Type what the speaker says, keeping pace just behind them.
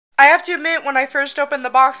have to admit, when I first opened the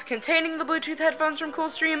box containing the Bluetooth headphones from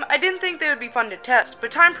CoolStream, I didn't think they would be fun to test, but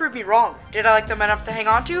time proved me wrong. Did I like them enough to hang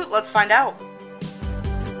on to? Let's find out.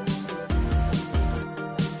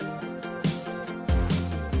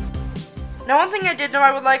 Now, one thing I did know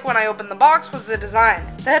I would like when I opened the box was the design.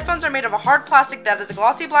 The headphones are made of a hard plastic that is a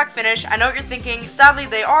glossy black finish. I know what you're thinking, sadly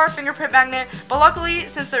they are a fingerprint magnet, but luckily,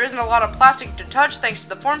 since there isn't a lot of plastic to touch thanks to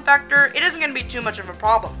the form factor, it isn't going to be too much of a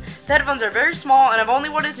problem. The headphones are very small and have only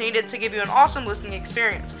what is needed to give you an awesome listening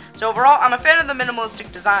experience. So overall, I'm a fan of the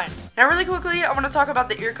minimalistic design. Now really quickly, I want to talk about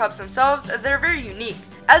the ear cups themselves, as they're very unique.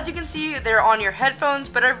 As you can see, they're on your headphones,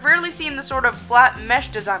 but I've rarely seen this sort of flat mesh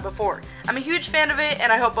design before. I'm a huge fan of it, and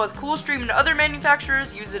I hope both CoolStream and other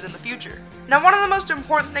manufacturers use it in the future. Now, one of the most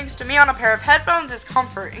important things to me on a pair of headphones is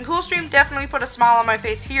comfort, and CoolStream definitely put a smile on my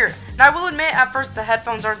face here. Now, I will admit, at first the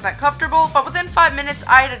headphones aren't that comfortable, but within 5 minutes,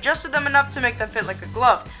 I had adjusted them enough to make them fit like a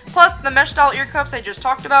glove. Plus, the mesh-style ear cups I just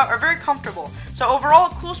talked about are very comfortable, so overall,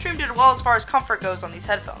 CoolStream did well as far as comfort goes on these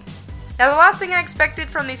headphones. Now, the last thing I expected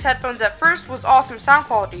from these headphones at first was awesome sound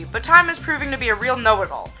quality, but time is proving to be a real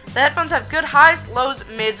know-it-all. The headphones have good highs, lows,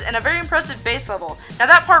 mids, and a very impressive bass level. Now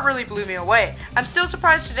that part really blew me away. I'm still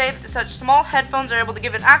surprised today that such small headphones are able to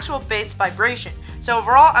give an actual bass vibration. So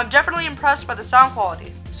overall, I'm definitely impressed by the sound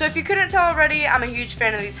quality. So if you couldn't tell already, I'm a huge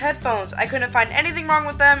fan of these headphones. I couldn't find anything wrong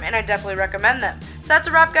with them, and I definitely recommend them. So that's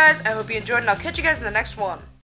a wrap, guys. I hope you enjoyed, and I'll catch you guys in the next one.